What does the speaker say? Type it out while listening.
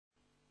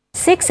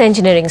6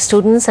 engineering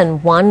students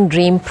and one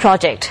dream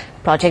project,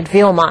 Project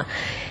Vyoma.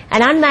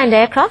 An unmanned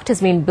aircraft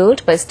has been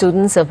built by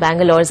students of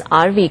Bangalore's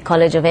RV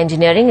College of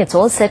Engineering. It's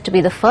all set to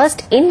be the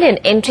first Indian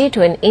entry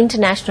to an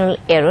international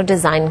aero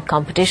design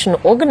competition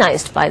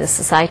organised by the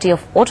Society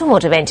of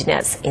Automotive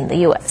Engineers in the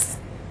US.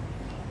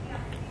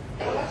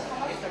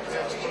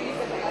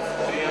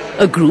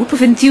 A group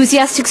of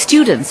enthusiastic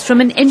students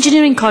from an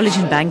engineering college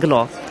in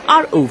Bangalore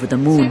are over the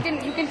moon.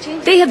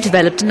 They have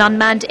developed an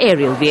unmanned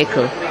aerial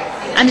vehicle,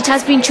 and it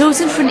has been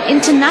chosen for an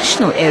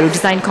international aero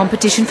design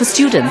competition for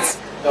students.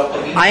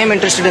 I am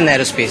interested in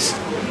aerospace.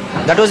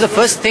 That was the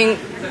first thing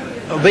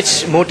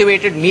which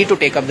motivated me to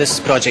take up this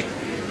project.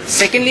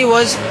 Secondly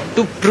was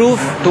to prove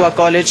to our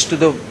college, to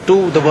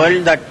the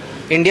world, that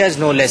India is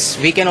no less.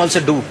 We can also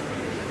do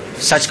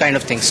such kind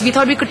of things. We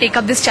thought we could take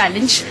up this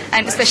challenge,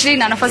 and especially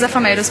none of us are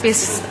from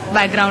aerospace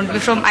background.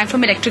 I'm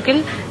from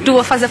electrical, 2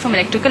 of us are from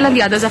electrical and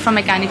the others are from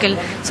mechanical.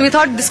 So we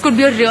thought this could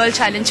be a real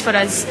challenge for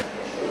us.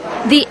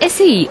 The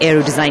SAE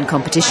Aero Design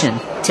Competition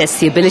tests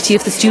the ability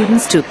of the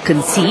students to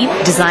conceive,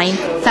 design,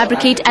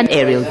 fabricate an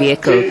aerial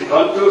vehicle.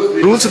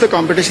 Rules of the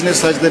competition is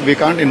such that we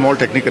can't involve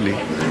technically.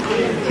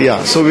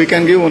 So we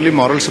can give only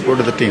moral support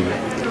to the team.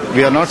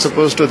 We are not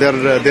supposed to,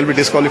 they'll be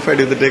disqualified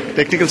with the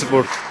technical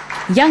support.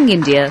 Young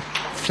India,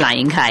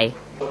 flying high.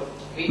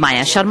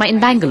 Maya Sharma in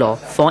Bangalore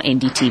for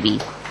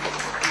NDTV.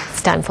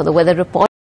 It's time for the weather report.